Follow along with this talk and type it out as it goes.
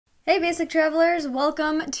Hey Basic Travelers,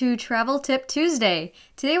 welcome to Travel Tip Tuesday.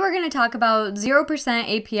 Today we're going to talk about 0%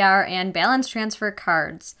 APR and balance transfer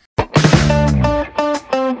cards.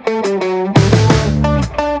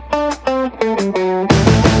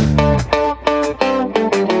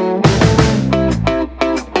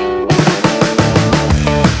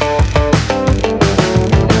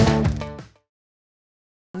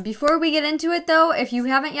 Before we get into it though, if you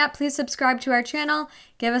haven't yet, please subscribe to our channel,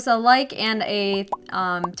 give us a like and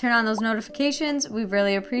turn on those notifications. We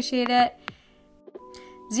really appreciate it.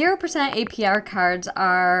 0% APR cards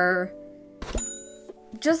are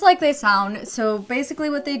just like they sound. So basically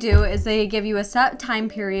what they do is they give you a set time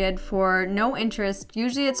period for no interest.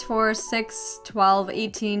 Usually it's for 6, 12,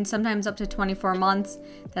 18, sometimes up to 24 months.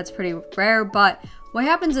 That's pretty rare, but what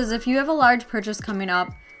happens is if you have a large purchase coming up,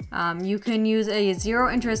 you can use a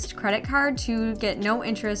zero interest credit card to get no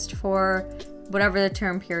interest for whatever the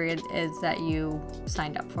term period is that you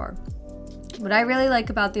signed up for. What I really like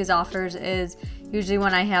about these offers is usually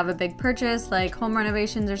when I have a big purchase like home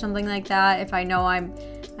renovations or something like that, if I know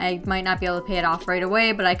I might not be able to pay it off right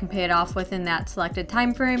away, but I can pay it off within that selected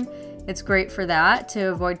time frame, it's great for that to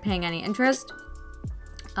avoid paying any interest.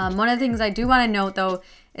 One of the things I do want to note though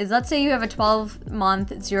is let's say you have a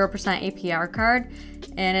 12-month 0% APR card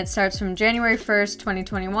and it starts from January 1st,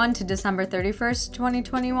 2021 to December 31st,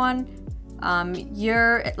 2021.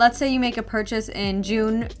 Let's say you make a purchase in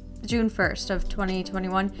June 1st of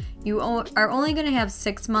 2021. You are only going to have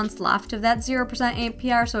 6 months left of that 0%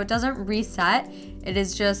 APR, so it doesn't reset. It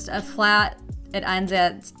is just a flat, it ends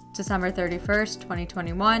at December 31st,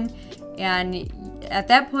 2021. And at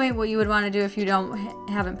that point, what you would want to do if you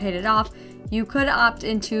haven't paid it off, you could opt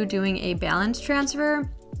into doing a balance transfer.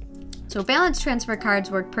 So balance transfer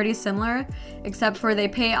cards work pretty similar, except for they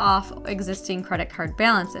pay off existing credit card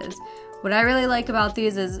balances. What I really like about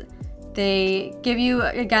these is they give you,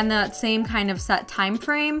 again, that same kind of set time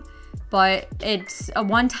frame, but it's a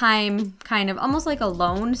one-time kind of, almost like a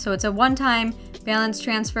loan. So it's a one-time balance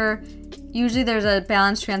transfer. Usually there's a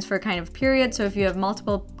balance transfer kind of period. So if you have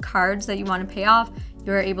multiple cards that you want to pay off,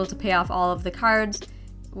 you're able to pay off all of the cards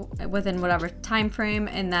within whatever time frame,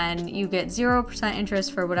 and then you get 0%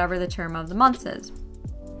 interest for whatever the term of the month is.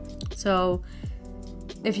 So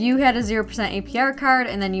if you had a 0% APR card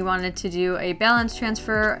and then you wanted to do a balance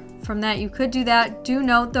transfer from that, you could do that. Do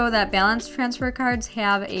note though that balance transfer cards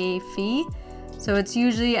have a fee. So it's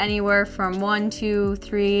usually anywhere from 1, 2,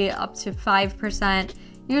 3 up to 5%.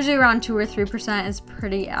 Usually around 2 or 3% is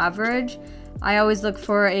pretty average. I always look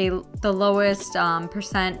for the lowest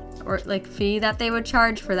percent or like fee that they would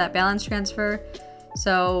charge for that balance transfer.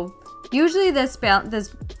 So usually this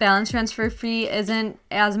balance transfer fee isn't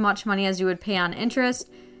as much money as you would pay on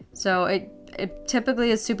interest. So it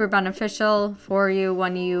typically is super beneficial for you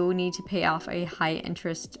when you need to pay off a high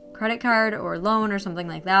interest credit card or loan or something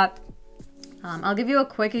like that. I'll give you a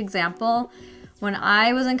quick example. When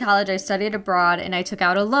I was in college, I studied abroad and I took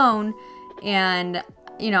out a loan, and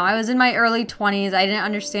I was in my early 20s. I didn't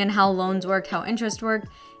understand how loans worked, how interest worked.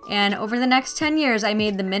 And over the next 10 years, I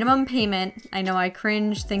made the minimum payment. I know I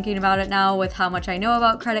cringe thinking about it now with how much I know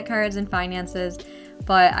about credit cards and finances,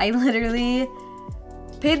 but I literally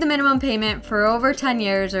paid the minimum payment for over 10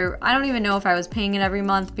 years, or I don't even know if I was paying it every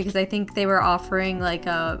month because I think they were offering like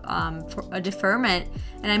a deferment.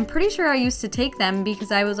 And I'm pretty sure I used to take them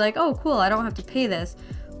because I was like, oh cool, I don't have to pay this.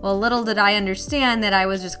 Well, little did I understand that I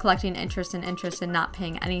was just collecting interest and interest and not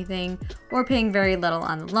paying anything or paying very little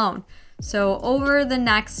on the loan. So over the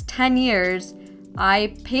next 10 years,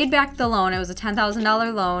 I paid back the loan. It was a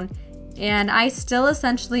 $10,000 loan, and I still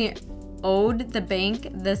essentially owed the bank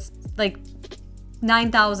this like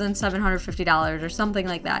 $9,750 or something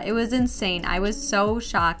like that. It was insane. I was so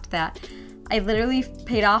shocked that I literally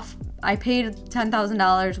paid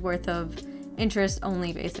 $10,000 worth of interest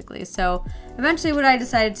only, basically. So eventually what I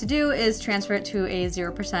decided to do is transfer it to a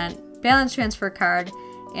 0% balance transfer card,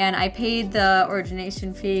 and I paid the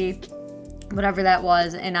origination fee, whatever that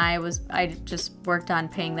was, and I just worked on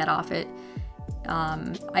paying that off.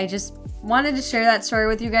 I just wanted to share that story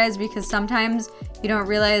with you guys because sometimes you don't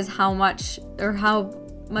realize how much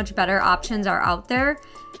better options are out there.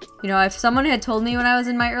 If someone had told me when I was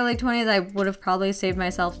in my early 20s, I would have probably saved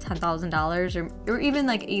myself $10,000 or even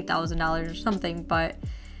like $8,000 or something. But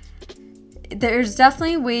there's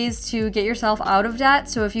definitely ways to get yourself out of debt.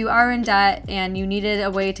 So if you are in debt and you needed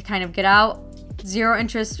a way to kind of get out, zero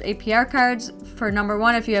interest APR cards for number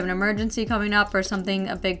one if you have an emergency coming up or something,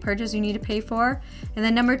 a big purchase you need to pay for. And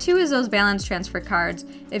then number two is those balance transfer cards.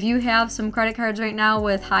 If you have some credit cards right now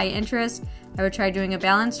with high interest, I would try doing a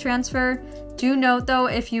balance transfer. Do note though,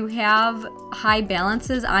 if you have high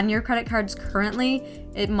balances on your credit cards currently,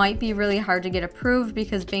 it might be really hard to get approved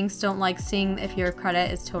because banks don't like seeing if your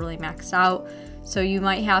credit is totally maxed out. So you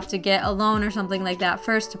might have to get a loan or something like that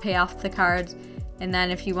first to pay off the cards. And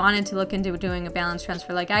then if you wanted to look into doing a balance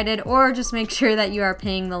transfer like I did, or just make sure that you are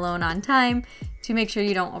paying the loan on time to make sure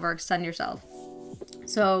you don't overextend yourself.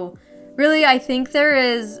 So really, I think there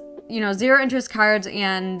is, zero interest cards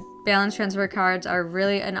and balance transfer cards are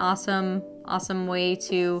really an awesome way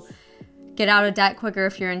to get out of debt quicker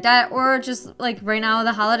if you're in debt, or just like right now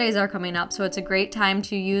the holidays are coming up. So it's a great time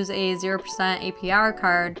to use a 0% APR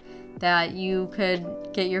card that you could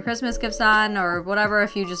get your Christmas gifts on or whatever,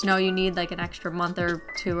 if you just know you need like an extra month or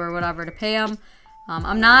two or whatever to pay them.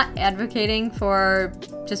 I'm not advocating for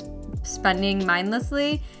just spending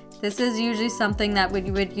mindlessly. This is usually something that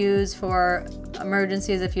you would use for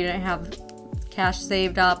emergencies if you didn't have cash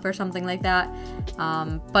saved up or something like that.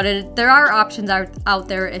 But there are options out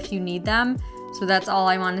there if you need them. So that's all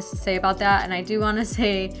I wanted to say about that. And I do want to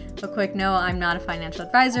say a quick note, I'm not a financial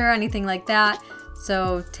advisor or anything like that.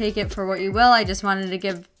 So take it for what you will. I just wanted to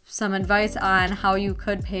give some advice on how you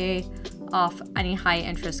could pay off any high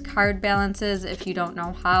interest card balances if you don't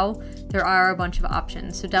know how. There are a bunch of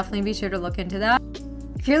options, so definitely be sure to look into that.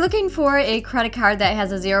 If you're looking for a credit card that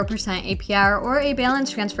has a 0% APR or a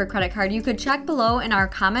balance transfer credit card, you could check below in our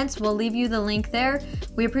comments. We'll leave you the link there.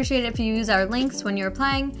 We appreciate it if you use our links when you're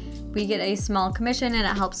applying. We get a small commission and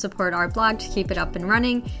it helps support our blog to keep it up and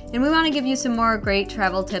running. And we want to give you some more great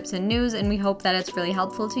travel tips and news, and we hope that it's really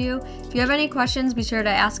helpful to you. If you have any questions, be sure to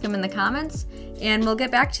ask them in the comments and we'll get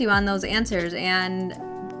back to you on those answers. And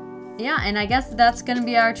yeah, and I guess that's going to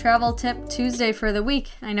be our travel tip Tuesday for the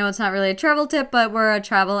week. I know it's not really a travel tip, but we're a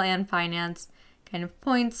travel and finance kind of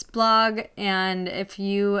points blog. And if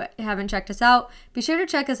you haven't checked us out, be sure to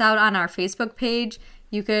check us out on our Facebook page.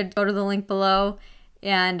 You could go to the link below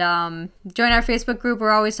and join our Facebook group. We're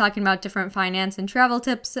always talking about different finance and travel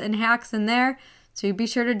tips and hacks in there. So be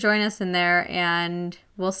sure to join us in there, and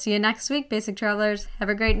we'll see you next week, Basic Travelers. Have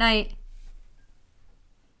a great night.